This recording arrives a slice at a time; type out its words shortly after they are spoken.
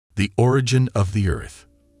The origin of the Earth.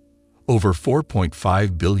 Over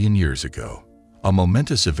 4.5 billion years ago, a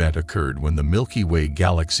momentous event occurred when the Milky Way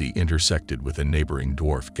galaxy intersected with a neighboring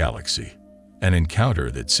dwarf galaxy, an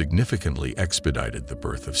encounter that significantly expedited the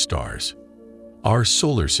birth of stars. Our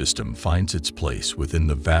solar system finds its place within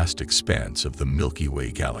the vast expanse of the Milky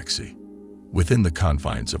Way galaxy. Within the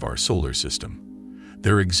confines of our solar system,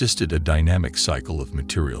 there existed a dynamic cycle of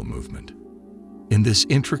material movement. In this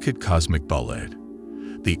intricate cosmic ballet,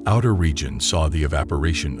 the outer region saw the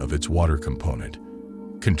evaporation of its water component,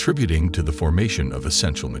 contributing to the formation of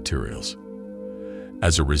essential materials.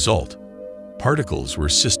 As a result, particles were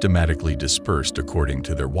systematically dispersed according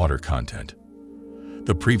to their water content.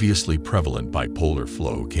 The previously prevalent bipolar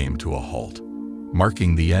flow came to a halt,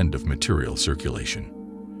 marking the end of material circulation.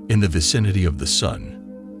 In the vicinity of the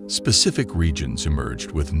Sun, specific regions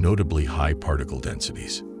emerged with notably high particle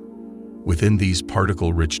densities. Within these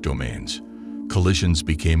particle-rich domains, collisions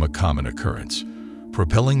became a common occurrence,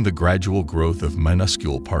 propelling the gradual growth of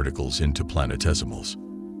minuscule particles into planetesimals.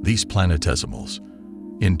 These planetesimals,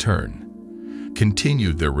 in turn,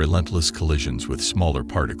 continued their relentless collisions with smaller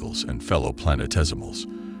particles and fellow planetesimals,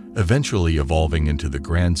 eventually evolving into the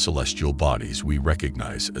grand celestial bodies we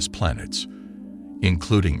recognize as planets,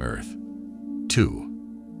 including Earth.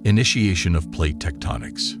 2. Initiation of plate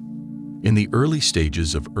tectonics. In the early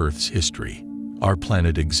stages of Earth's history, our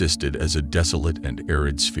planet existed as a desolate and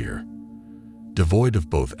arid sphere, devoid of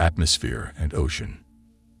both atmosphere and ocean.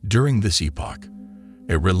 During this epoch,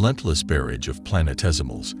 a relentless barrage of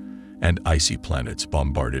planetesimals and icy planets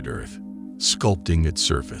bombarded Earth, sculpting its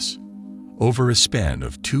surface. Over a span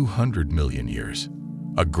of 200 million years,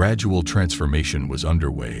 a gradual transformation was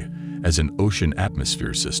underway as an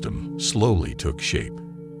ocean-atmosphere system slowly took shape.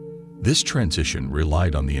 This transition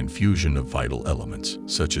relied on the infusion of vital elements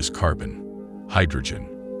such as carbon, hydrogen,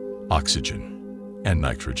 oxygen, and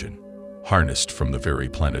nitrogen, harnessed from the very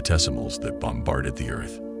planetesimals that bombarded the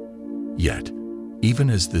Earth. Yet, even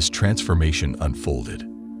as this transformation unfolded,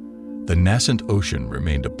 the nascent ocean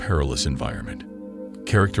remained a perilous environment,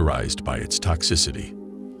 characterized by its toxicity,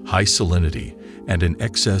 high salinity, and an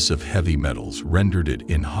excess of heavy metals rendered it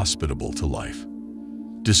inhospitable to life,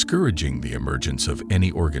 discouraging the emergence of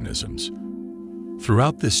any organisms.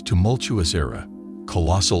 Throughout this tumultuous era,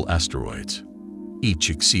 colossal asteroids,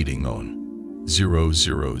 each exceeding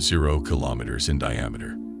 0.000 kilometers in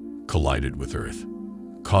diameter, collided with Earth,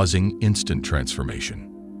 causing instant transformation.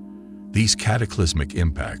 These cataclysmic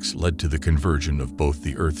impacts led to the conversion of both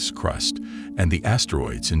the Earth's crust and the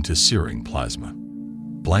asteroids into searing plasma,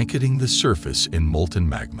 blanketing the surface in molten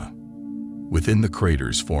magma. Within the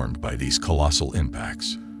craters formed by these colossal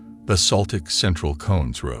impacts, basaltic central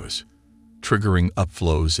cones rose, triggering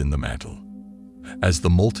upflows in the mantle. As the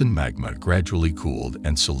molten magma gradually cooled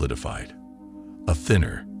and solidified, a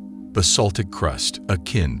thinner, basaltic crust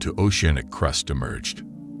akin to oceanic crust emerged.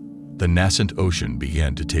 The nascent ocean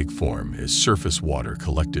began to take form as surface water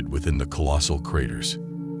collected within the colossal craters,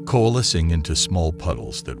 coalescing into small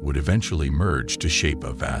puddles that would eventually merge to shape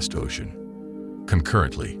a vast ocean.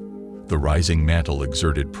 Concurrently, the rising mantle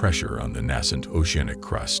exerted pressure on the nascent oceanic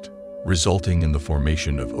crust, resulting in the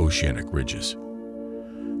formation of oceanic ridges.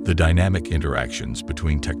 The dynamic interactions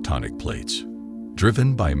between tectonic plates,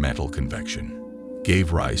 driven by mantle convection,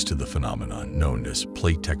 gave rise to the phenomenon known as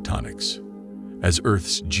plate tectonics. As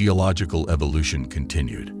Earth's geological evolution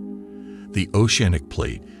continued, the oceanic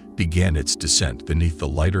plate began its descent beneath the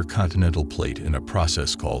lighter continental plate in a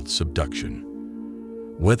process called subduction.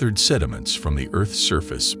 Weathered sediments from the Earth's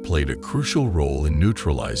surface played a crucial role in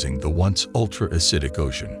neutralizing the once ultra-acidic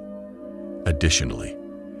ocean. Additionally,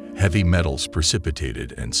 heavy metals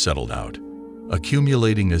precipitated and settled out,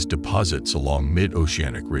 accumulating as deposits along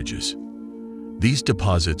mid-oceanic ridges. These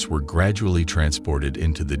deposits were gradually transported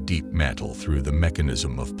into the deep mantle through the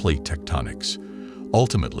mechanism of plate tectonics,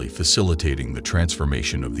 ultimately facilitating the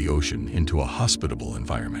transformation of the ocean into a hospitable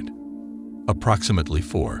environment. Approximately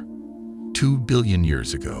 2 billion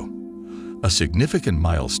years ago, a significant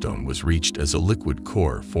milestone was reached as a liquid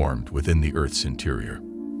core formed within the Earth's interior.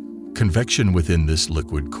 Convection within this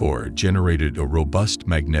liquid core generated a robust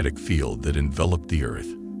magnetic field that enveloped the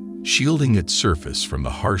Earth, shielding its surface from the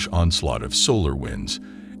harsh onslaught of solar winds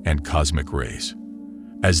and cosmic rays.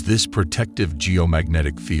 As this protective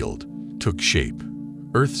geomagnetic field took shape,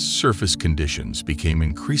 Earth's surface conditions became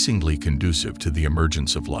increasingly conducive to the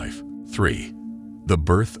emergence of life. 3. The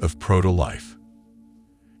birth of proto-life.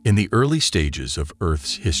 In the early stages of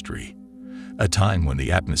Earth's history, a time when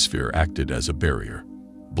the atmosphere acted as a barrier,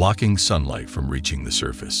 blocking sunlight from reaching the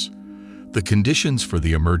surface, the conditions for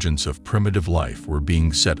the emergence of primitive life were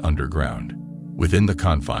being set underground, within the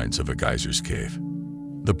confines of a geyser's cave.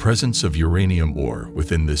 The presence of uranium ore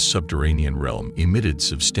within this subterranean realm emitted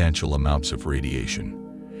substantial amounts of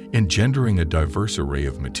radiation, engendering a diverse array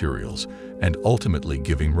of materials and ultimately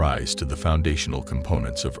giving rise to the foundational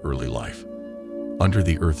components of early life. Under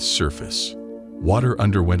the Earth's surface, water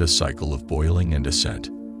underwent a cycle of boiling and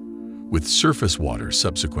ascent, with surface water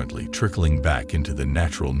subsequently trickling back into the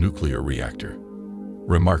natural nuclear reactor.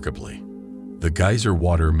 Remarkably, the geyser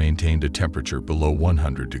water maintained a temperature below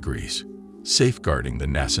 100 degrees, safeguarding the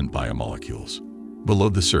nascent biomolecules. Below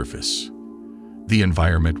the surface, the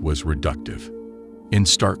environment was reductive, in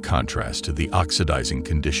stark contrast to the oxidizing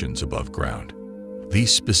conditions above ground.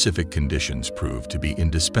 These specific conditions proved to be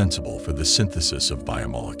indispensable for the synthesis of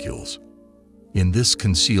biomolecules. In this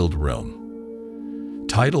concealed realm,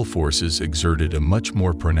 tidal forces exerted a much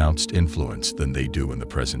more pronounced influence than they do in the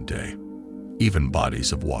present day. Even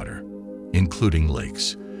bodies of water, including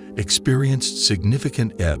lakes, experienced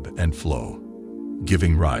significant ebb and flow,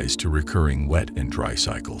 giving rise to recurring wet and dry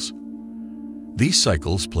cycles. These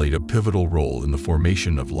cycles played a pivotal role in the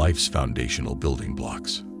formation of life's foundational building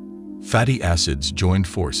blocks. Fatty acids joined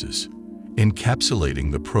forces,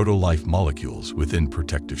 encapsulating the proto-life molecules within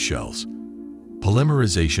protective shells.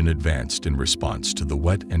 Polymerization advanced in response to the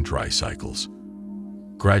wet and dry cycles.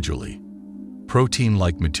 Gradually,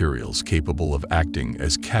 protein-like materials capable of acting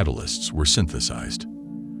as catalysts were synthesized.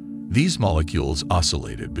 These molecules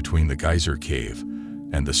oscillated between the geyser cave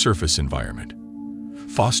and the surface environment,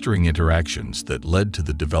 fostering interactions that led to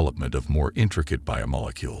the development of more intricate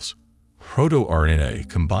biomolecules. Proto-RNA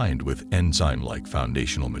combined with enzyme-like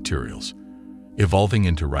foundational materials, evolving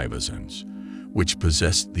into ribosomes, which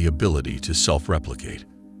possessed the ability to self-replicate.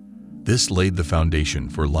 This laid the foundation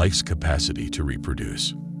for life's capacity to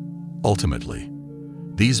reproduce. Ultimately,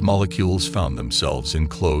 these molecules found themselves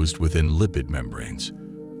enclosed within lipid membranes,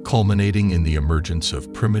 culminating in the emergence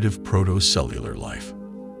of primitive protocellular life.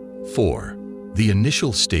 4. The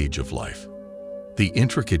initial stage of life. The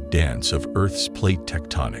intricate dance of Earth's plate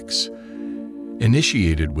tectonics,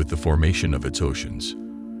 initiated with the formation of its oceans,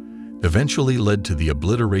 eventually led to the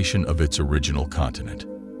obliteration of its original continent,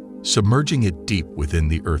 submerging it deep within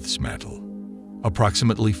the Earth's mantle.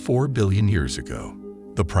 Approximately 4 billion years ago,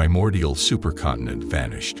 the primordial supercontinent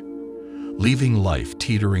vanished, leaving life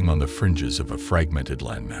teetering on the fringes of a fragmented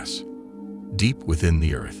landmass. Deep within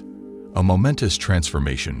the Earth, a momentous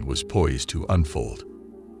transformation was poised to unfold.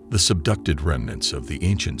 The subducted remnants of the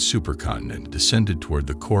ancient supercontinent descended toward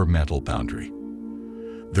the core mantle boundary,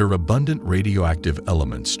 their abundant radioactive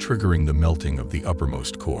elements triggering the melting of the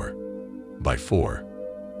uppermost core. By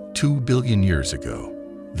 2 billion years ago,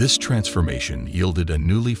 this transformation yielded a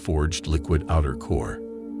newly forged liquid outer core,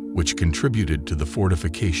 which contributed to the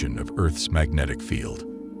fortification of Earth's magnetic field.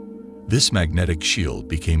 This magnetic shield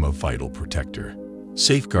became a vital protector,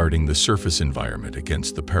 safeguarding the surface environment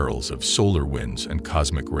against the perils of solar winds and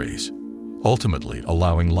cosmic rays, ultimately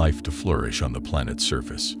allowing life to flourish on the planet's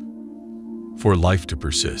surface. For life to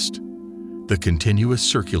persist, the continuous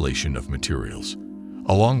circulation of materials,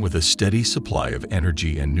 along with a steady supply of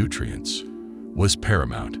energy and nutrients, was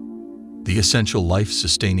paramount. The essential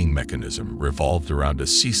life-sustaining mechanism revolved around a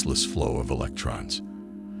ceaseless flow of electrons.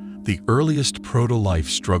 The earliest proto-life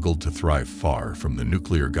struggled to thrive far from the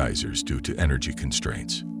nuclear geysers due to energy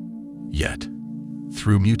constraints. Yet,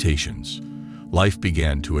 through mutations, life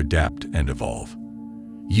began to adapt and evolve,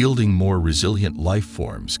 yielding more resilient life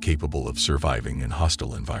forms capable of surviving in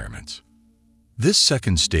hostile environments. This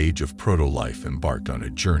second stage of proto-life embarked on a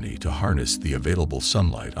journey to harness the available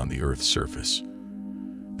sunlight on the Earth's surface.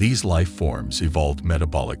 These life forms evolved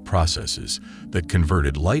metabolic processes that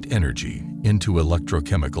converted light energy into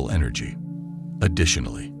electrochemical energy.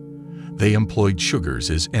 Additionally, they employed sugars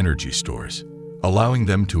as energy stores, allowing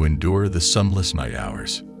them to endure the sunless night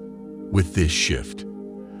hours. With this shift,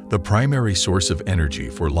 the primary source of energy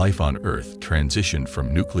for life on Earth transitioned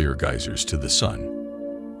from nuclear geysers to the sun.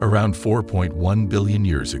 Around 4.1 billion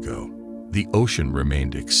years ago, the ocean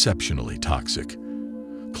remained exceptionally toxic,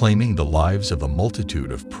 claiming the lives of a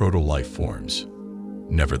multitude of proto-life forms.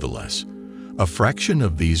 Nevertheless, a fraction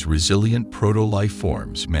of these resilient proto-life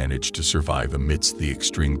forms managed to survive amidst the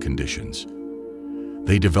extreme conditions.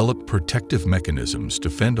 They developed protective mechanisms to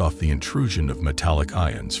fend off the intrusion of metallic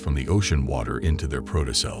ions from the ocean water into their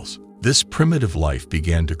protocells. This primitive life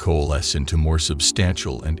began to coalesce into more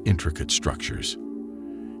substantial and intricate structures.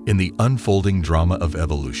 In the unfolding drama of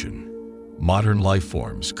evolution, modern life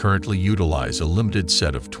forms currently utilize a limited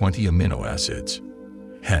set of 20 amino acids.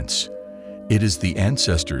 Hence, it is the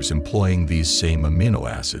ancestors employing these same amino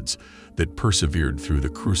acids that persevered through the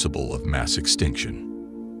crucible of mass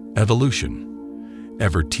extinction. Evolution,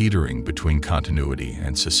 ever teetering between continuity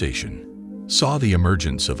and cessation, saw the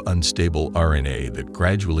emergence of unstable RNA that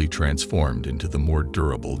gradually transformed into the more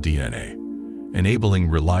durable DNA, enabling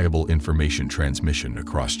reliable information transmission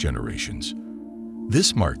across generations.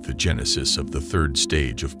 This marked the genesis of the third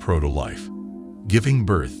stage of proto-life, giving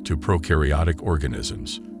birth to prokaryotic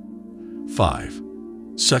organisms. 5.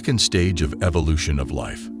 Second stage of evolution of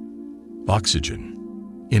life.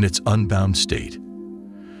 Oxygen, in its unbound state,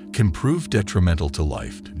 can prove detrimental to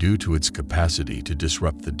life due to its capacity to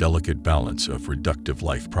disrupt the delicate balance of reductive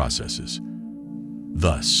life processes.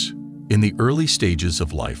 Thus, in the early stages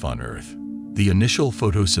of life on Earth, the initial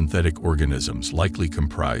photosynthetic organisms likely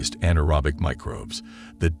comprised anaerobic microbes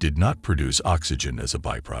that did not produce oxygen as a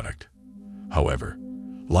byproduct. However,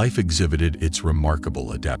 life exhibited its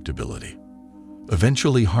remarkable adaptability,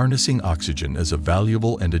 eventually harnessing oxygen as a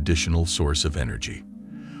valuable and additional source of energy,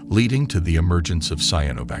 leading to the emergence of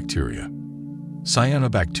cyanobacteria.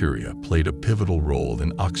 Cyanobacteria played a pivotal role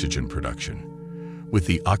in oxygen production, with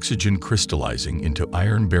the oxygen crystallizing into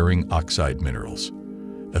iron-bearing oxide minerals,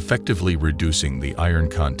 effectively reducing the iron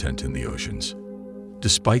content in the oceans.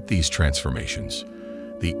 Despite these transformations,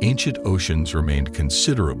 the ancient oceans remained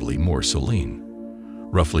considerably more saline,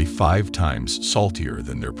 roughly 5 times saltier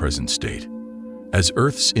than their present state. As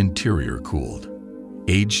Earth's interior cooled,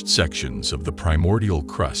 aged sections of the primordial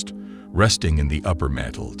crust resting in the upper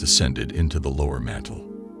mantle descended into the lower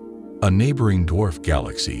mantle. A neighboring dwarf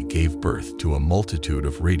galaxy gave birth to a multitude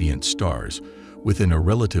of radiant stars within a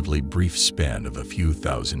relatively brief span of a few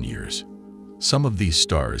thousand years. Some of these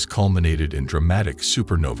stars culminated in dramatic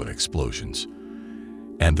supernova explosions,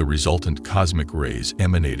 and the resultant cosmic rays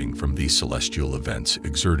emanating from these celestial events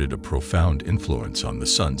exerted a profound influence on the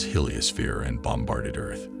Sun's heliosphere and bombarded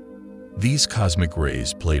Earth. These cosmic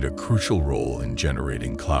rays played a crucial role in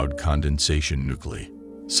generating cloud condensation nuclei,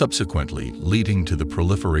 subsequently leading to the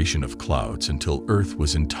proliferation of clouds until Earth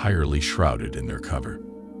was entirely shrouded in their cover.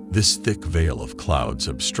 This thick veil of clouds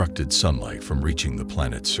obstructed sunlight from reaching the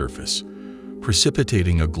planet's surface,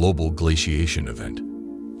 precipitating a global glaciation event,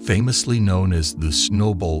 famously known as the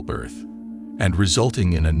Snowball Earth, and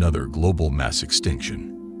resulting in another global mass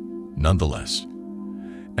extinction. Nonetheless,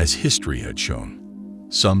 as history had shown,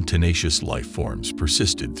 some tenacious life forms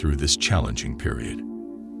persisted through this challenging period.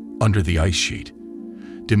 Under the ice sheet,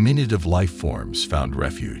 diminutive life forms found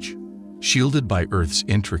refuge, shielded by Earth's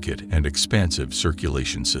intricate and expansive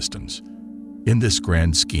circulation systems. In this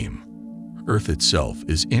grand scheme, Earth itself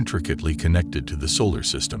is intricately connected to the solar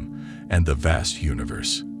system and the vast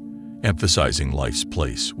universe, emphasizing life's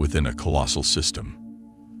place within a colossal system.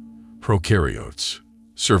 Prokaryotes,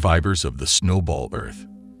 survivors of the Snowball Earth,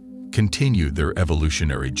 continued their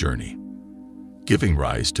evolutionary journey, giving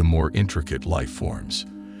rise to more intricate life forms,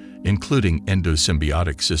 including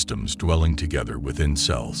endosymbiotic systems dwelling together within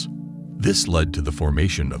cells. This led to the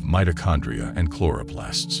formation of mitochondria and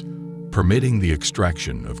chloroplasts, permitting the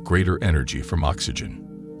extraction of greater energy from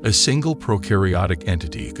oxygen. A single prokaryotic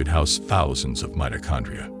entity could house thousands of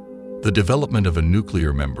mitochondria. The development of a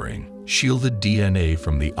nuclear membrane shielded DNA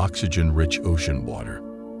from the oxygen-rich ocean water,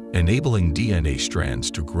 enabling DNA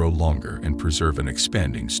strands to grow longer and preserve an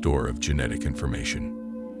expanding store of genetic information.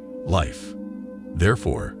 Life,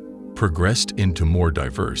 therefore, progressed into more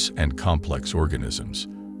diverse and complex organisms.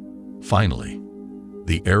 Finally,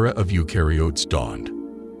 the era of eukaryotes dawned,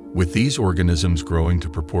 with these organisms growing to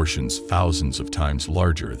proportions thousands of times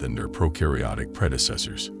larger than their prokaryotic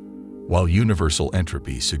predecessors. While universal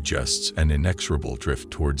entropy suggests an inexorable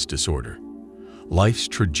drift towards disorder, life's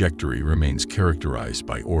trajectory remains characterized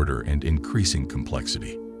by order and increasing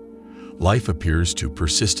complexity. Life appears to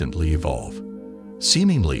persistently evolve,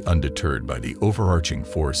 seemingly undeterred by the overarching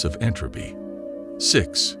force of entropy.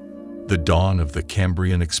 6. The dawn of the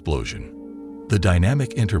Cambrian explosion. The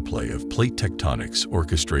dynamic interplay of plate tectonics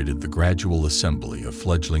orchestrated the gradual assembly of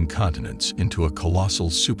fledgling continents into a colossal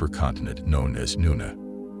supercontinent known as Nuna.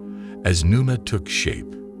 As Nuna took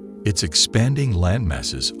shape, its expanding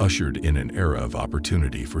landmasses ushered in an era of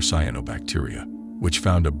opportunity for cyanobacteria, which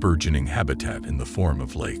found a burgeoning habitat in the form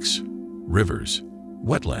of lakes, rivers,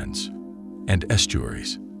 wetlands, and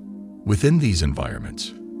estuaries. Within these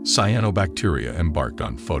environments, cyanobacteria embarked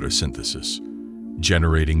on photosynthesis,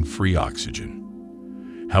 generating free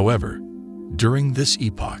oxygen. However, during this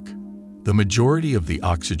epoch, the majority of the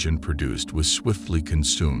oxygen produced was swiftly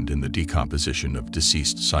consumed in the decomposition of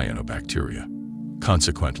deceased cyanobacteria.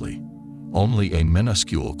 Consequently, only a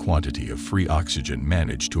minuscule quantity of free oxygen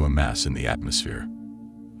managed to amass in the atmosphere.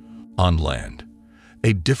 On land,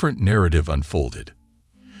 a different narrative unfolded.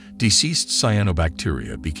 Deceased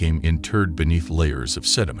cyanobacteria became interred beneath layers of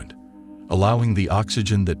sediment, allowing the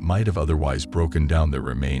oxygen that might have otherwise broken down their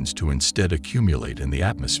remains to instead accumulate in the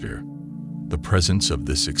atmosphere. the presence of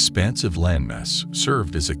this expansive landmass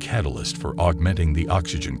served as a catalyst for augmenting the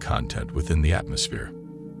oxygen content within the atmosphere.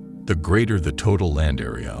 The greater the total land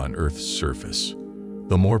area on Earth's surface,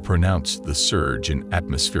 the more pronounced the surge in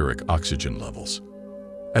atmospheric oxygen levels.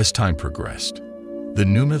 As time progressed, the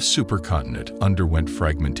Numif supercontinent underwent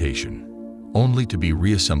fragmentation, only to be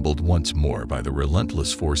reassembled once more by the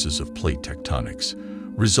relentless forces of plate tectonics,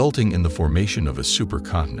 resulting in the formation of a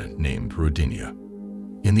supercontinent named Rodinia.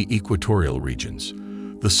 In the equatorial regions,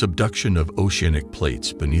 the subduction of oceanic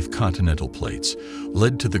plates beneath continental plates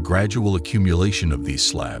led to the gradual accumulation of these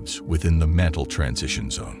slabs within the mantle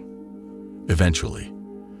transition zone. Eventually,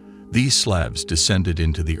 these slabs descended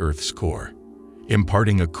into the Earth's core,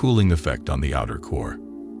 imparting a cooling effect on the outer core.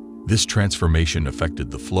 This transformation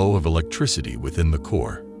affected the flow of electricity within the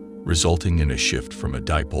core, resulting in a shift from a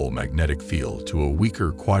dipole magnetic field to a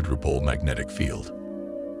weaker quadrupole magnetic field.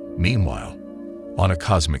 Meanwhile, on a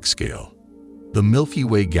cosmic scale, the Milky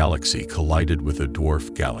Way galaxy collided with a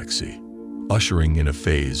dwarf galaxy, ushering in a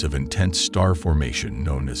phase of intense star formation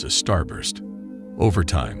known as a starburst. Over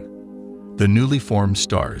time, the newly formed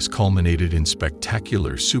stars culminated in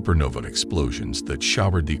spectacular supernova explosions that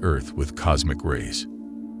showered the Earth with cosmic rays.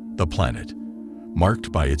 The planet,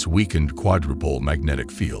 marked by its weakened quadrupole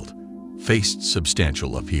magnetic field, faced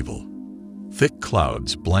substantial upheaval. Thick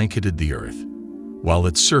clouds blanketed the Earth, while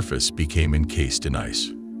its surface became encased in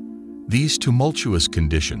ice. These tumultuous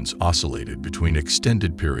conditions oscillated between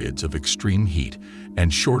extended periods of extreme heat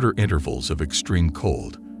and shorter intervals of extreme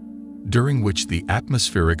cold, during which the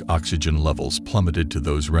atmospheric oxygen levels plummeted to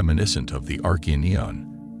those reminiscent of the Archean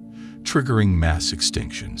Eon, triggering mass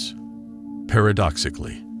extinctions.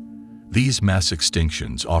 Paradoxically, these mass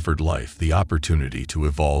extinctions offered life the opportunity to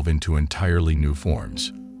evolve into entirely new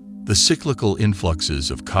forms. The cyclical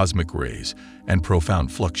influxes of cosmic rays and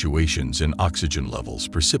profound fluctuations in oxygen levels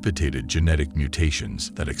precipitated genetic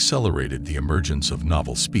mutations that accelerated the emergence of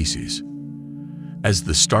novel species. As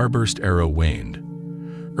the starburst era waned,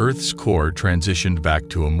 Earth's core transitioned back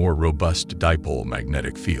to a more robust dipole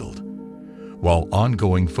magnetic field, while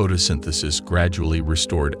ongoing photosynthesis gradually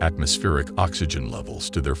restored atmospheric oxygen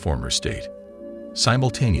levels to their former state.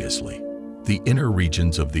 Simultaneously, the inner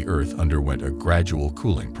regions of the Earth underwent a gradual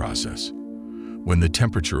cooling process. When the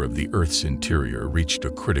temperature of the Earth's interior reached a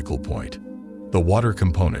critical point, the water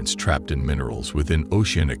components trapped in minerals within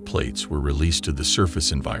oceanic plates were released to the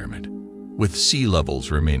surface environment, with sea levels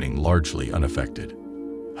remaining largely unaffected.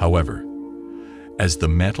 However, as the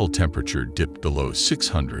mantle temperature dipped below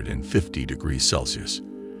 650 degrees Celsius,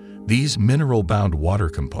 these mineral-bound water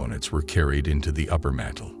components were carried into the upper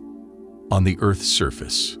mantle. On the Earth's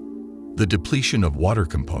surface, the depletion of water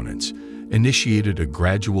components initiated a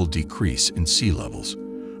gradual decrease in sea levels,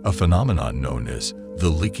 a phenomenon known as the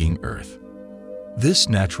leaking Earth. This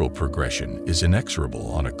natural progression is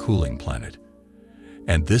inexorable on a cooling planet,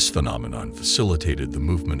 and this phenomenon facilitated the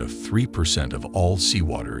movement of 3% of all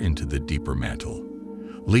seawater into the deeper mantle,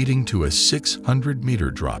 leading to a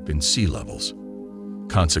 600-meter drop in sea levels.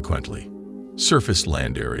 Consequently, surface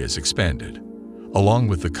land areas expanded, along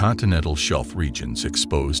with the continental shelf regions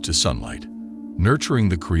exposed to sunlight, nurturing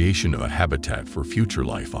the creation of a habitat for future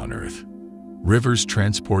life on Earth. Rivers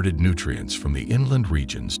transported nutrients from the inland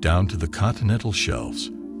regions down to the continental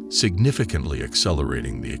shelves, significantly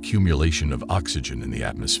accelerating the accumulation of oxygen in the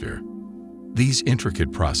atmosphere. These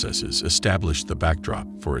intricate processes established the backdrop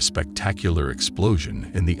for a spectacular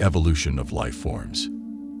explosion in the evolution of life forms.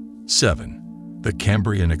 7. The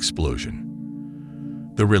Cambrian Explosion.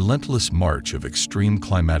 The relentless march of extreme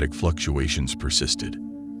climatic fluctuations persisted,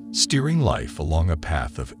 steering life along a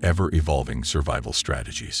path of ever-evolving survival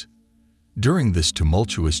strategies. During this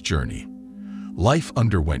tumultuous journey, life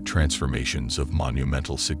underwent transformations of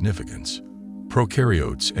monumental significance.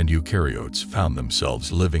 Prokaryotes and eukaryotes found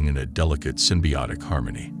themselves living in a delicate symbiotic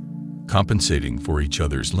harmony, compensating for each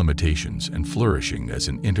other's limitations and flourishing as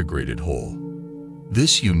an integrated whole.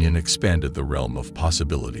 This union expanded the realm of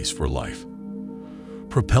possibilities for life,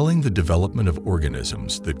 propelling the development of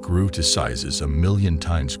organisms that grew to sizes 1,000,000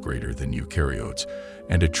 times greater than eukaryotes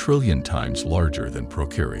and 1,000,000,000,000 times larger than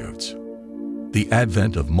prokaryotes. The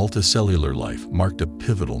advent of multicellular life marked a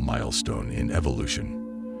pivotal milestone in evolution,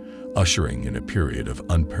 ushering in a period of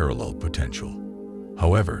unparalleled potential.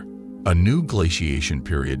 However, a new glaciation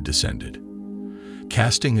period descended,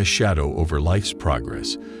 casting a shadow over life's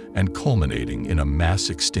progress and culminating in a mass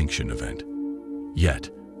extinction event. Yet,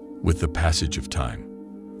 with the passage of time,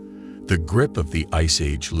 the grip of the Ice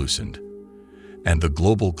Age loosened, and the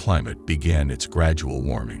global climate began its gradual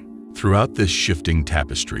warming. Throughout this shifting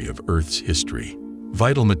tapestry of Earth's history,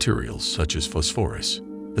 vital materials such as phosphorus,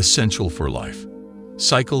 essential for life,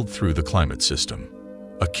 cycled through the climate system,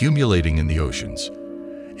 accumulating in the oceans.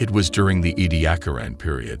 It was during the Ediacaran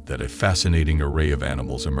period that a fascinating array of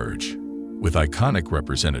animals emerged, with iconic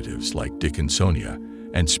representatives like Dickinsonia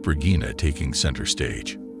and Sprigina taking center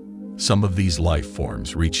stage. Some of these life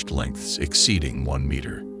forms reached lengths exceeding 1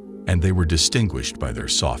 meter, and they were distinguished by their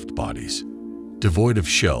soft bodies, devoid of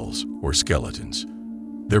shells or skeletons.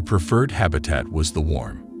 Their preferred habitat was the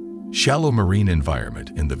warm, shallow marine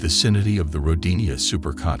environment in the vicinity of the Rodinia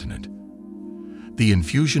supercontinent. The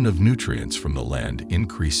infusion of nutrients from the land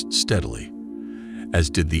increased steadily, as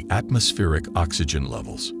did the atmospheric oxygen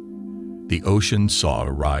levels. The ocean saw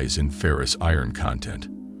a rise in ferrous iron content,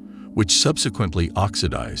 which subsequently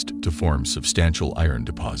oxidized to form substantial iron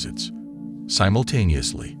deposits.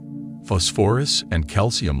 Simultaneously, phosphorus and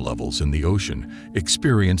calcium levels in the ocean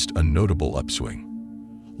experienced a notable upswing.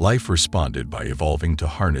 Life responded by evolving to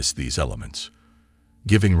harness these elements,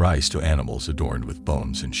 giving rise to animals adorned with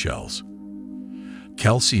bones and shells.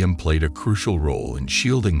 Calcium played a crucial role in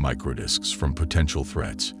shielding microdiscs from potential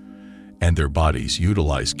threats, and their bodies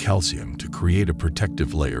utilized calcium to create a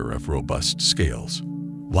protective layer of robust scales.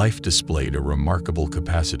 Life displayed a remarkable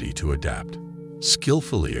capacity to adapt,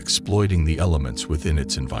 skillfully exploiting the elements within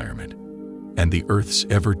its environment, and the Earth's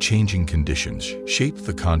ever-changing conditions shaped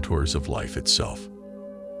the contours of life itself.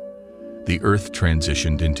 The Earth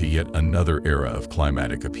transitioned into yet another era of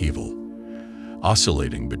climatic upheaval,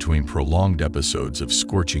 oscillating between prolonged episodes of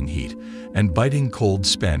scorching heat and biting cold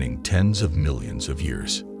spanning tens of millions of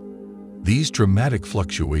years. These dramatic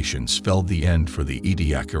fluctuations spelled the end for the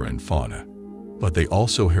Ediacaran fauna, but they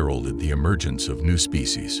also heralded the emergence of new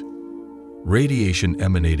species. Radiation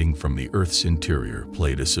emanating from the Earth's interior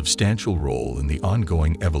played a substantial role in the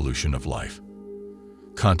ongoing evolution of life.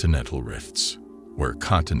 Continental rifts, where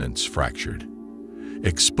continents fractured,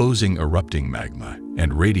 exposing erupting magma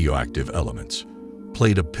and radioactive elements,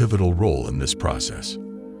 played a pivotal role in this process.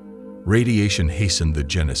 Radiation hastened the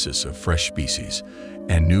genesis of fresh species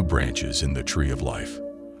and new branches in the tree of life,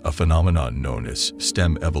 a phenomenon known as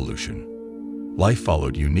stem evolution. Life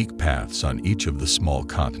followed unique paths on each of the small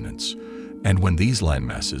continents, and when these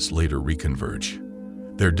landmasses later reconverged,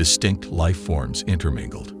 their distinct life forms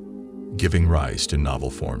intermingled, giving rise to novel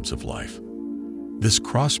forms of life. This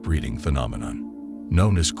crossbreeding phenomenon,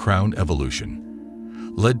 known as crown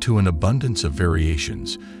evolution, led to an abundance of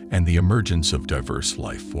variations and the emergence of diverse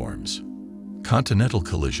life forms. Continental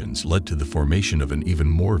collisions led to the formation of an even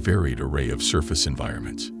more varied array of surface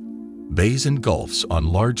environments. Bays and gulfs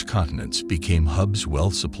on large continents became hubs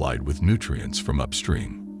well supplied with nutrients from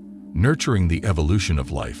upstream, nurturing the evolution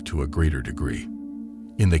of life to a greater degree.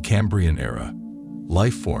 In the Cambrian era,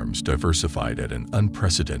 life forms diversified at an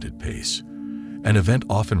unprecedented pace, an event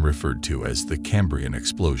often referred to as the Cambrian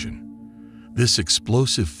explosion. This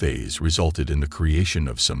explosive phase resulted in the creation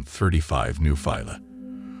of some 35 new phyla,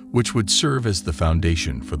 which would serve as the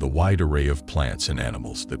foundation for the wide array of plants and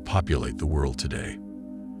animals that populate the world today.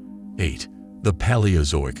 8. The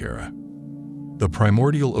Paleozoic era. The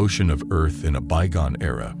primordial ocean of Earth in a bygone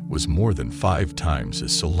era was more than 5 times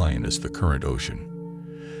as saline as the current ocean.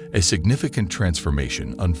 A significant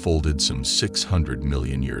transformation unfolded some 600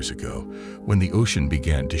 million years ago when the ocean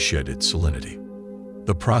began to shed its salinity.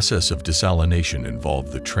 The process of desalination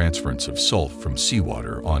involved the transference of salt from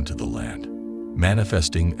seawater onto the land,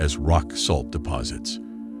 manifesting as rock salt deposits.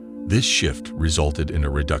 This shift resulted in a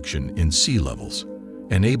reduction in sea levels,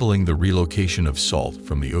 enabling the relocation of salt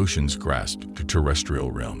from the ocean's grasp to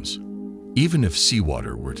terrestrial realms. Even if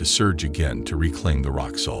seawater were to surge again to reclaim the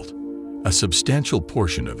rock salt, a substantial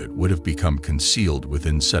portion of it would have become concealed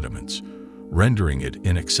within sediments, rendering it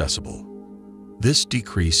inaccessible. This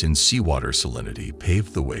decrease in seawater salinity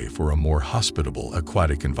paved the way for a more hospitable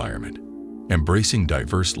aquatic environment, embracing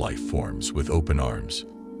diverse life forms with open arms.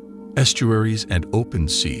 Estuaries and open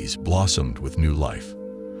seas blossomed with new life,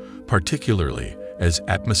 particularly as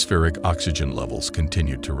atmospheric oxygen levels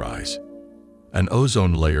continued to rise. An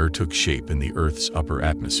ozone layer took shape in the Earth's upper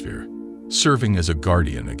atmosphere, serving as a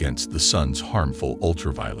guardian against the sun's harmful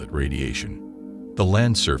ultraviolet radiation. The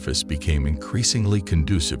land surface became increasingly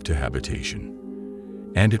conducive to habitation,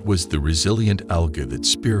 and it was the resilient algae that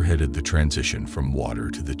spearheaded the transition from water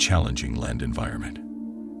to the challenging land environment.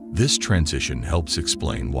 This transition helps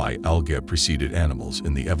explain why algae preceded animals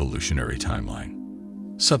in the evolutionary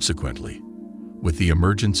timeline. Subsequently, with the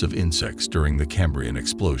emergence of insects during the Cambrian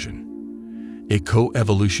explosion, a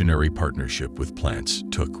co-evolutionary partnership with plants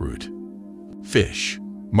took root. Fish,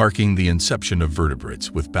 marking the inception of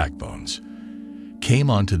vertebrates with backbones, came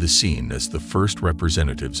onto the scene as the first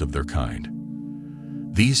representatives of their kind.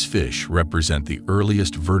 These fish represent the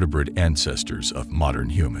earliest vertebrate ancestors of modern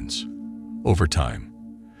humans. Over time,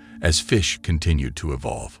 as fish continued to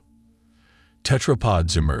evolve.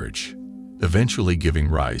 Tetrapods emerge, eventually giving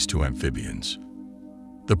rise to amphibians.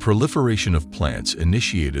 The proliferation of plants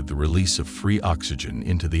initiated the release of free oxygen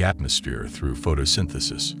into the atmosphere through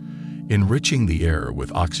photosynthesis, enriching the air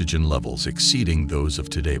with oxygen levels exceeding those of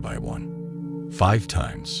today by 1.5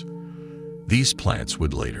 times. These plants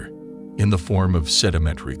would later, in the form of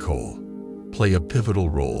sedimentary coal, play a pivotal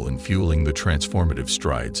role in fueling the transformative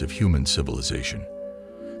strides of human civilization,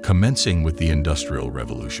 commencing with the Industrial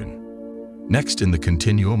Revolution. Next in the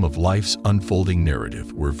continuum of life's unfolding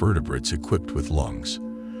narrative were vertebrates equipped with lungs,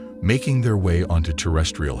 making their way onto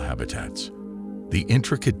terrestrial habitats. The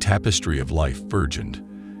intricate tapestry of life burgeoned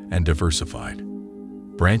and diversified,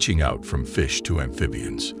 branching out from fish to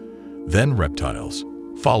amphibians, then reptiles,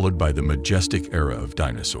 followed by the majestic era of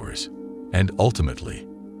dinosaurs, and ultimately,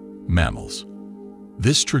 mammals.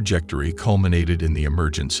 This trajectory culminated in the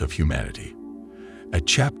emergence of humanity, a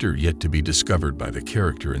chapter yet to be discovered by the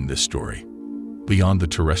character in this story. Beyond the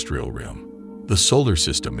terrestrial realm, the solar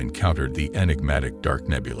system encountered the enigmatic dark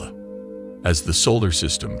nebula. As the solar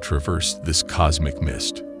system traversed this cosmic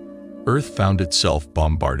mist, Earth found itself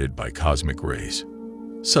bombarded by cosmic rays.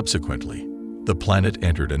 Subsequently, the planet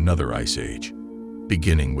entered another ice age,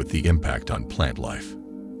 beginning with the impact on plant life,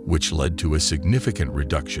 which led to a significant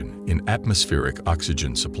reduction in atmospheric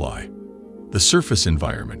oxygen supply. The surface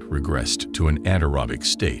environment regressed to an anaerobic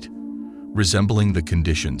state, resembling the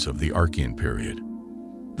conditions of the Archean period.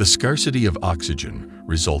 The scarcity of oxygen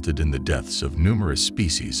resulted in the deaths of numerous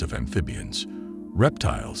species of amphibians,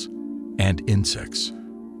 reptiles, and insects.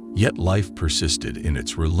 Yet life persisted in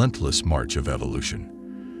its relentless march of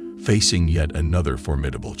evolution, facing yet another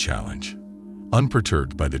formidable challenge.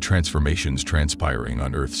 Unperturbed by the transformations transpiring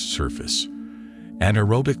on Earth's surface,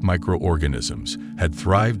 anaerobic microorganisms had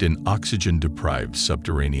thrived in oxygen-deprived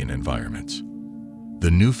subterranean environments.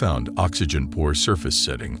 The newfound oxygen-poor surface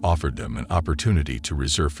setting offered them an opportunity to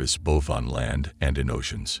resurface both on land and in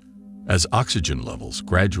oceans. As oxygen levels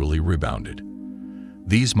gradually rebounded,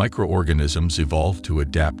 these microorganisms evolved to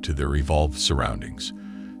adapt to their evolved surroundings,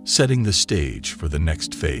 setting the stage for the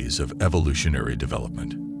next phase of evolutionary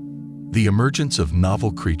development. The emergence of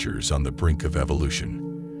novel creatures on the brink of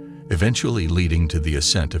evolution, eventually leading to the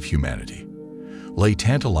ascent of humanity, lay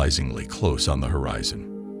tantalizingly close on the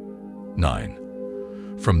horizon.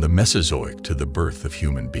 9. From the Mesozoic to the birth of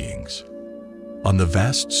human beings. On the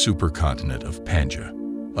vast supercontinent of Pangaea,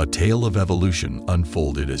 a tale of evolution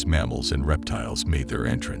unfolded as mammals and reptiles made their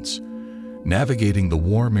entrance, navigating the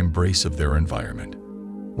warm embrace of their environment,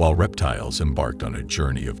 while reptiles embarked on a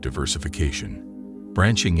journey of diversification.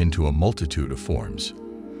 Branching into a multitude of forms,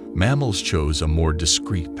 mammals chose a more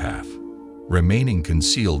discreet path, remaining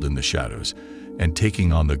concealed in the shadows and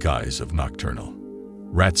taking on the guise of nocturnal,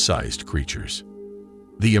 rat-sized creatures.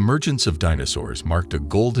 The emergence of dinosaurs marked a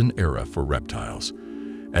golden era for reptiles,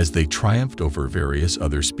 as they triumphed over various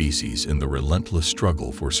other species in the relentless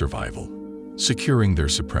struggle for survival, securing their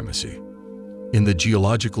supremacy. In the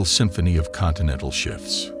geological symphony of continental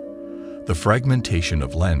shifts, the fragmentation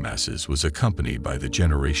of landmasses was accompanied by the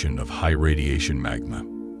generation of high-radiation magma.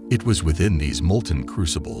 It was within these molten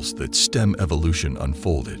crucibles that STEM evolution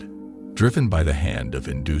unfolded, driven by the hand of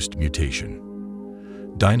induced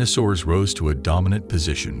mutation. Dinosaurs rose to a dominant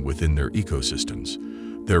position within their ecosystems,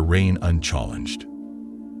 their reign unchallenged.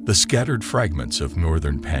 The scattered fragments of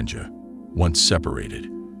northern Pangaea, once separated,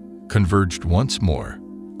 converged once more,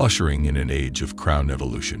 ushering in an age of crown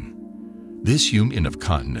evolution. This union of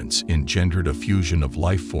continents engendered a fusion of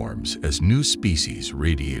life forms as new species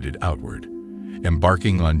radiated outward,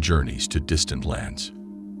 embarking on journeys to distant lands.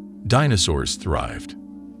 Dinosaurs thrived,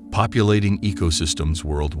 populating ecosystems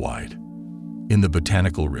worldwide. In the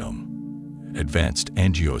botanical realm, advanced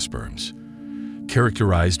angiosperms,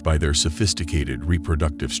 characterized by their sophisticated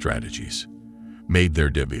reproductive strategies, made their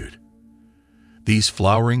debut. These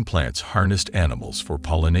flowering plants harnessed animals for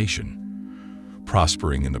pollination,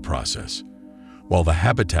 prospering in the process, while the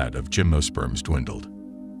habitat of gymnosperms dwindled.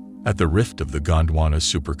 At the rift of the Gondwana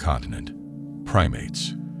supercontinent,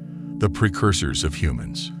 primates, the precursors of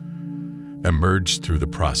humans, emerged through the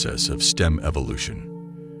process of STEM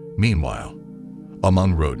evolution. Meanwhile,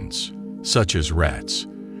 among rodents, such as rats,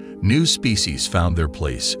 new species found their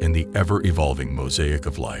place in the ever-evolving mosaic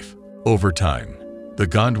of life. Over time, the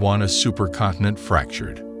Gondwana supercontinent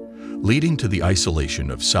fractured, leading to the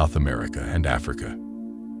isolation of South America and Africa.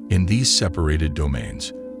 In these separated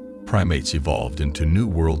domains, primates evolved into New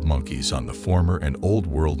World monkeys on the former and Old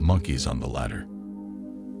World monkeys on the latter.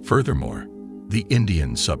 Furthermore, the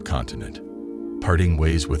Indian subcontinent, parting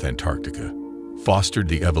ways with Antarctica, fostered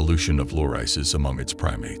the evolution of lorises among its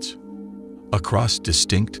primates. Across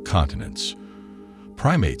distinct continents,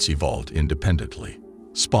 primates evolved independently,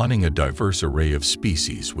 spawning a diverse array of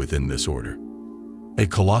species within this order. A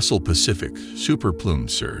colossal Pacific superplume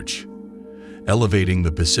surge, elevating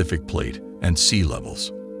the Pacific plate and sea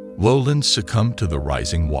levels. Lowlands succumbed to the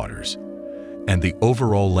rising waters, and the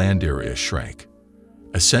overall land area shrank.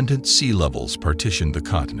 Ascendant sea levels partitioned the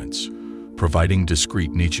continents, providing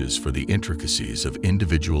discrete niches for the intricacies of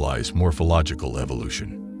individualized morphological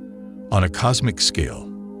evolution. On a cosmic scale,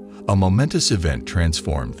 a momentous event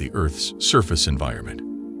transformed the Earth's surface environment.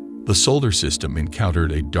 The solar system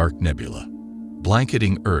encountered a dark nebula,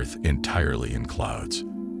 blanketing Earth entirely in clouds.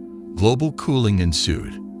 Global cooling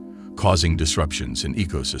ensued, causing disruptions in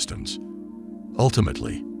ecosystems.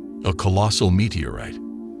 Ultimately, a colossal meteorite,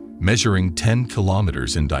 measuring 10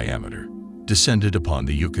 kilometers in diameter, descended upon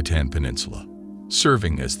the Yucatan Peninsula,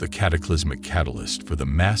 serving as the cataclysmic catalyst for the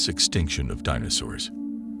mass extinction of dinosaurs.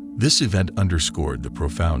 This event underscored the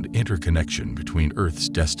profound interconnection between Earth's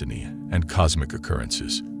destiny and cosmic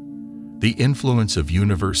occurrences. The influence of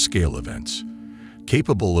universe-scale events,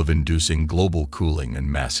 capable of inducing global cooling and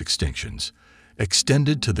mass extinctions,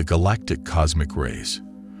 extended to the galactic cosmic rays,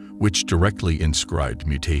 which directly inscribed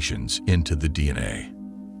mutations into the DNA,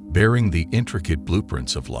 bearing the intricate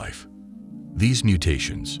blueprints of life. These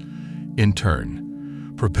mutations, in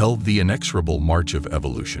turn, propelled the inexorable march of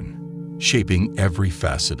evolution, shaping every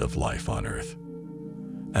facet of life on Earth.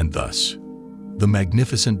 And thus, the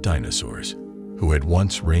magnificent dinosaurs, who had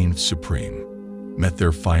once reigned supreme, met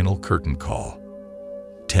their final curtain call.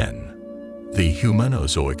 10. The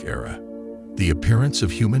Humanozoic Era, the appearance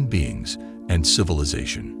of human beings and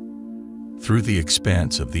civilization. Through the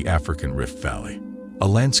expanse of the African Rift Valley, a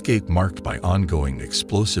landscape marked by ongoing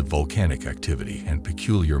explosive volcanic activity and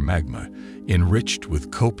peculiar magma, enriched with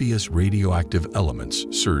copious radioactive elements,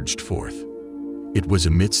 surged forth. It was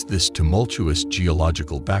amidst this tumultuous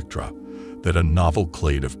geological backdrop that a novel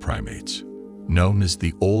clade of primates, known as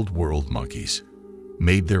the Old World monkeys,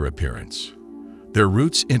 made their appearance, their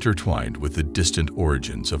roots intertwined with the distant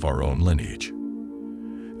origins of our own lineage.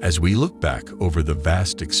 As we look back over the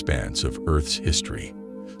vast expanse of Earth's history,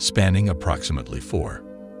 spanning approximately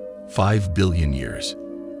 4.5 billion years,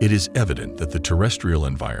 it is evident that the terrestrial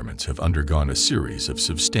environments have undergone a series of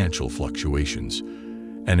substantial fluctuations,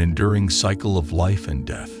 an enduring cycle of life and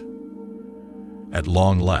death. At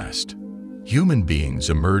long last, human beings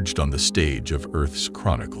emerged on the stage of Earth's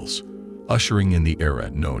chronicles, ushering in the era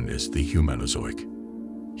known as the Humanozoic.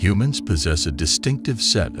 Humans possess a distinctive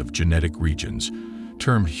set of genetic regions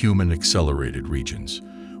termed human accelerated regions,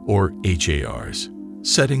 or HARs,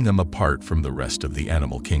 setting them apart from the rest of the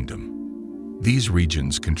animal kingdom. These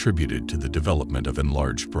regions contributed to the development of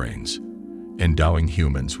enlarged brains, endowing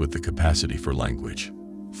humans with the capacity for language,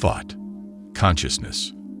 thought,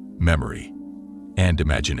 consciousness, memory, and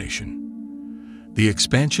imagination. The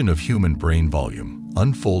expansion of human brain volume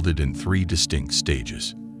unfolded in 3 distinct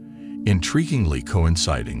stages, intriguingly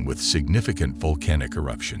coinciding with significant volcanic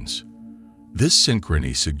eruptions. This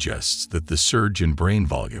synchrony suggests that the surge in brain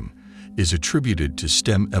volume is attributed to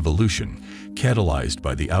stem evolution catalyzed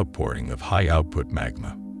by the outpouring of high-output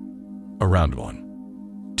magma. Around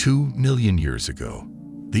 1.2 million years ago,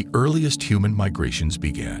 the earliest human migrations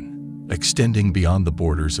began, extending beyond the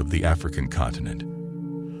borders of the African continent.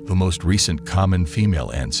 The most recent common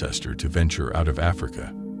female ancestor to venture out of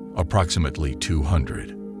Africa, approximately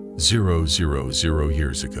 200,000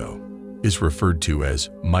 years ago, is referred to as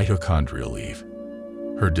mitochondrial Eve.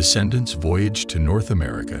 Her descendants voyaged to North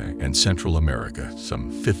America and Central America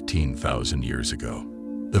some 15,000 years ago,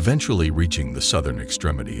 eventually reaching the southern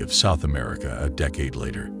extremity of South America a decade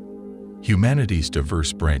later. Humanity's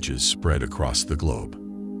diverse branches spread across the globe.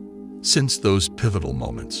 Since those pivotal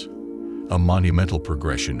moments, a monumental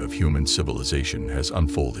progression of human civilization has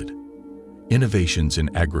unfolded. Innovations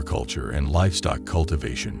in agriculture and livestock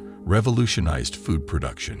cultivation revolutionized food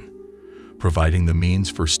production, providing the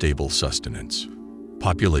means for stable sustenance.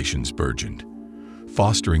 Populations burgeoned,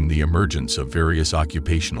 fostering the emergence of various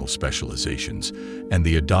occupational specializations and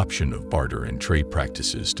the adoption of barter and trade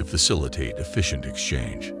practices to facilitate efficient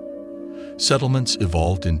exchange. Settlements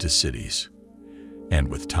evolved into cities, and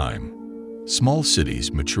with time, small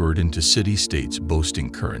cities matured into city-states boasting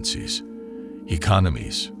currencies,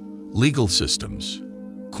 economies, legal systems,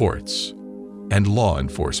 courts, and law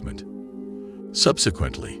enforcement.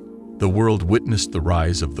 Subsequently, the world witnessed the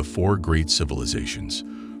rise of the 4 great civilizations,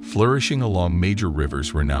 flourishing along major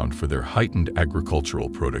rivers renowned for their heightened agricultural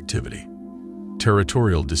productivity.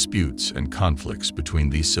 Territorial disputes and conflicts between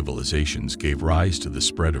these civilizations gave rise to the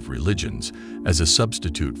spread of religions as a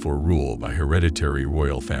substitute for rule by hereditary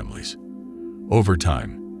royal families. Over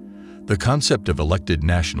time, The concept of elected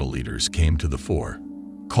national leaders came to the fore,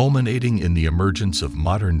 culminating in the emergence of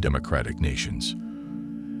modern democratic nations.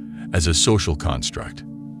 As a social construct,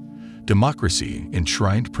 democracy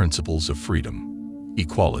enshrined principles of freedom,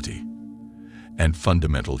 equality, and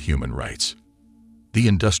fundamental human rights. The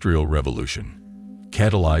Industrial Revolution,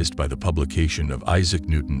 catalyzed by the publication of Isaac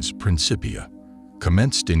Newton's Principia,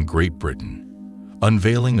 commenced in Great Britain,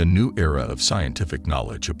 unveiling a new era of scientific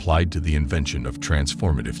knowledge applied to the invention of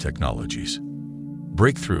transformative technologies.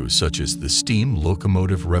 Breakthroughs such as the steam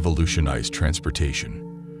locomotive revolutionized transportation,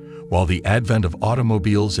 while the advent of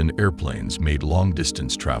automobiles and airplanes made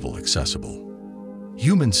long-distance travel accessible.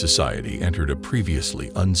 Human society entered a previously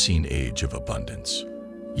unseen age of abundance,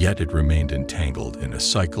 yet it remained entangled in a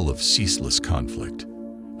cycle of ceaseless conflict,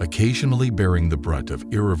 occasionally bearing the brunt of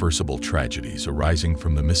irreversible tragedies arising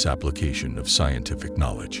from the misapplication of scientific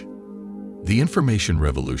knowledge. The information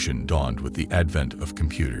revolution dawned with the advent of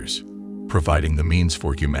computers, providing the means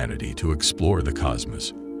for humanity to explore the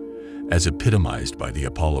cosmos, as epitomized by the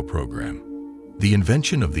Apollo program. The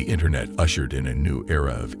invention of the Internet ushered in a new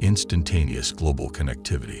era of instantaneous global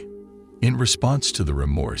connectivity. In response to the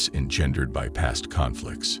remorse engendered by past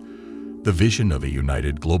conflicts, the vision of a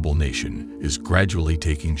united global nation is gradually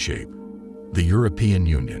taking shape. The European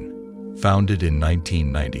Union, founded in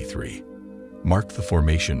 1993, marked the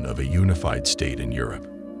formation of a unified state in Europe,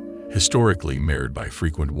 historically marred by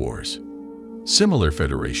frequent wars. Similar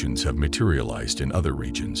federations have materialized in other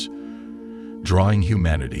regions, drawing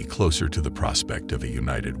humanity closer to the prospect of a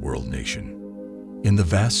united world nation. In the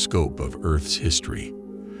vast scope of Earth's history,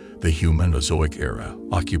 the Humanozoic era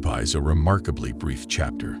occupies a remarkably brief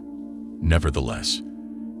chapter. Nevertheless,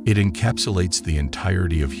 it encapsulates the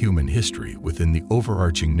entirety of human history within the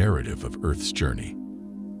overarching narrative of Earth's journey.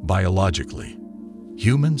 Biologically,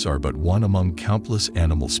 humans are but one among countless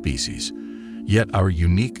animal species, yet our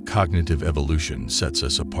unique cognitive evolution sets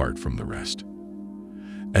us apart from the rest.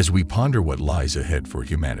 As we ponder what lies ahead for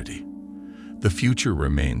humanity, the future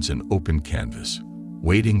remains an open canvas,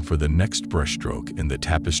 waiting for the next brushstroke in the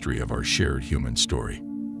tapestry of our shared human story.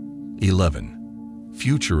 11.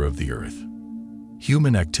 Future of the Earth.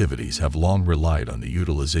 Human activities have long relied on the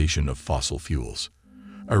utilization of fossil fuels,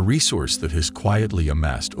 a resource that has quietly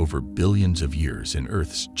amassed over billions of years in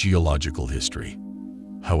Earth's geological history.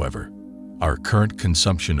 However, our current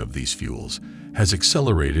consumption of these fuels has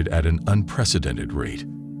accelerated at an unprecedented rate,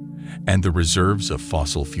 and the reserves of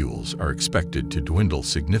fossil fuels are expected to dwindle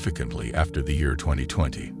significantly after the year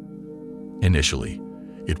 2020. Initially,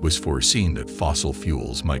 it was foreseen that fossil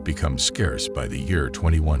fuels might become scarce by the year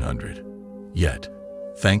 2100. Yet,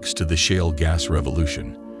 thanks to the shale gas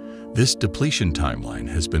revolution, this depletion timeline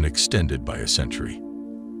has been extended by a century.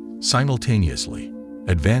 Simultaneously,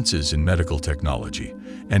 advances in medical technology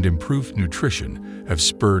and improved nutrition have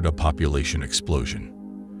spurred a population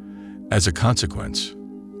explosion. As a consequence,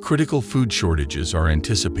 critical food shortages are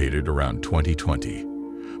anticipated around 2020,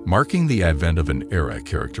 marking the advent of an era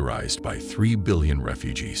characterized by 3 billion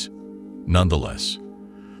refugees. Nonetheless,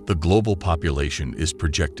 the global population is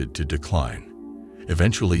projected to decline,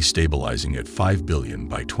 eventually stabilizing at 5 billion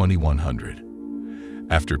by 2100,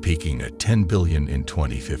 after peaking at 10 billion in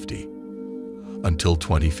 2050. Until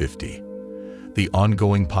 2050, the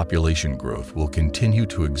ongoing population growth will continue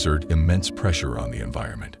to exert immense pressure on the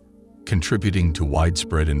environment, contributing to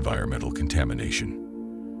widespread environmental contamination.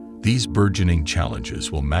 These burgeoning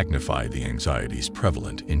challenges will magnify the anxieties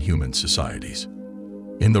prevalent in human societies.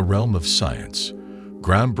 In the realm of science,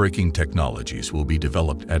 groundbreaking technologies will be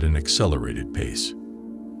developed at an accelerated pace.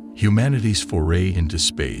 Humanity's foray into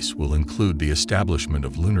space will include the establishment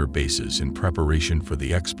of lunar bases in preparation for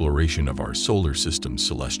the exploration of our solar system's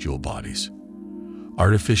celestial bodies.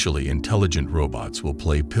 Artificially intelligent robots will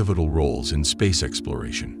play pivotal roles in space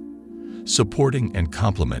exploration, supporting and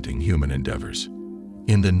complementing human endeavors.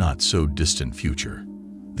 In the not-so-distant future,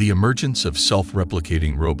 the emergence of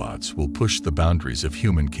self-replicating robots will push the boundaries of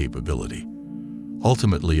human capability,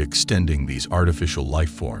 ultimately extending these artificial life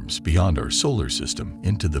forms beyond our solar system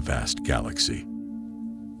into the vast galaxy.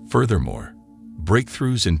 Furthermore,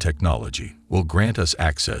 breakthroughs in technology will grant us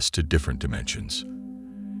access to different dimensions,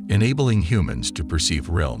 enabling humans to perceive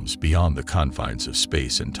realms beyond the confines of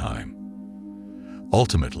space and time.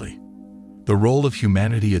 Ultimately, the role of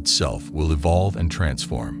humanity itself will evolve and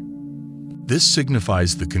transform. This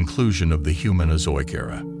signifies the conclusion of the Humanozoic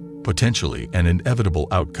era, potentially an inevitable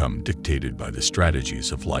outcome dictated by the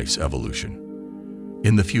strategies of life's evolution.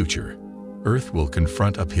 In the future, Earth will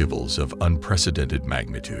confront upheavals of unprecedented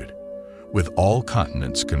magnitude, with all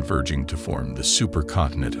continents converging to form the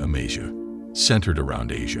supercontinent Eurasia, centered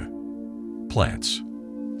around Asia. Plants,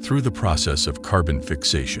 through the process of carbon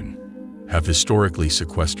fixation, have historically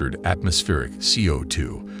sequestered atmospheric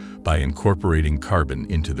CO2 by incorporating carbon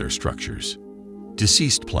into their structures.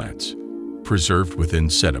 Deceased plants, preserved within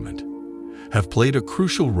sediment, have played a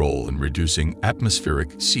crucial role in reducing atmospheric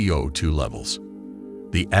CO2 levels.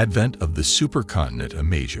 The advent of the supercontinent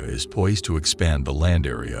Amasia is poised to expand the land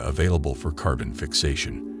area available for carbon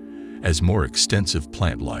fixation, as more extensive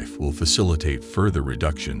plant life will facilitate further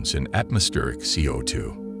reductions in atmospheric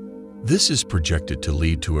CO2. This is projected to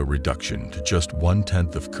lead to a reduction to just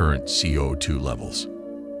 1/10 of current CO2 levels.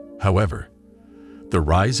 However, the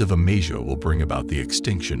rise of Amasia will bring about the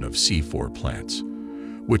extinction of C4 plants,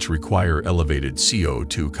 which require elevated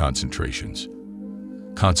CO2 concentrations.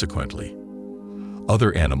 Consequently,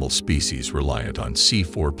 other animal species reliant on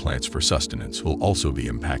C4 plants for sustenance will also be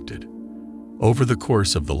impacted. Over the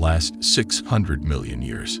course of the last 600 million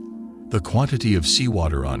years, the quantity of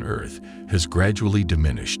seawater on Earth has gradually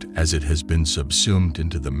diminished as it has been subsumed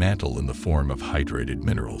into the mantle in the form of hydrated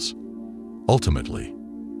minerals. Ultimately,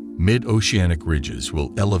 mid-oceanic ridges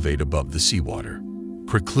will elevate above the seawater,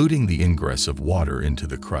 precluding the ingress of water into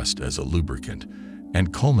the crust as a lubricant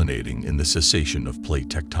and culminating in the cessation of plate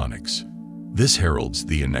tectonics. This heralds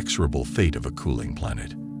the inexorable fate of a cooling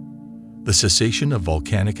planet. The cessation of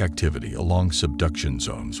volcanic activity along subduction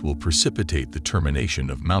zones will precipitate the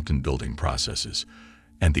termination of mountain-building processes,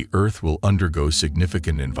 and the Earth will undergo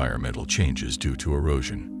significant environmental changes due to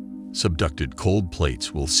erosion. Subducted cold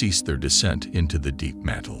plates will cease their descent into the deep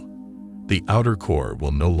mantle. The outer core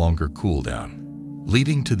will no longer cool down,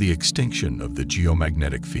 leading to the extinction of the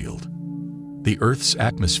geomagnetic field. The Earth's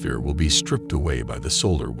atmosphere will be stripped away by the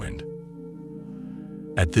solar wind.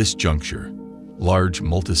 At this juncture, large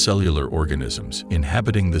multicellular organisms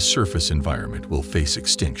inhabiting the surface environment will face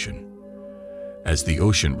extinction. As the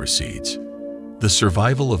ocean recedes, the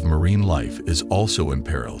survival of marine life is also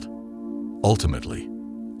imperiled. Ultimately,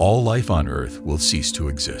 all life on Earth will cease to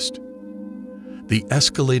exist. The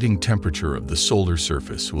escalating temperature of the solar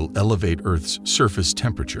surface will elevate Earth's surface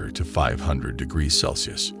temperature to 500 degrees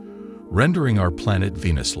Celsius, rendering our planet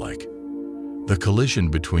Venus-like. The collision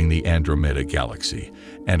between the Andromeda Galaxy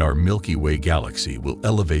and our Milky Way galaxy will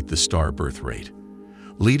elevate the star birth rate,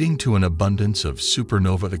 leading to an abundance of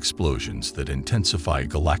supernova explosions that intensify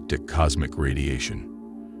galactic cosmic radiation.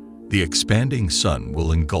 The expanding sun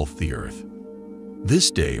will engulf the Earth.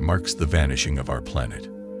 This day marks the vanishing of our planet,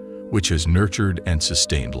 which has nurtured and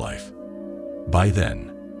sustained life. By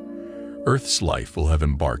then, Earth's life will have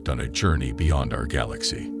embarked on a journey beyond our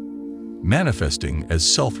galaxy, manifesting as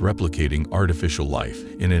self-replicating artificial life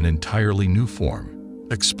in an entirely new form,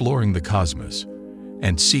 exploring the cosmos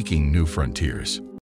and seeking new frontiers.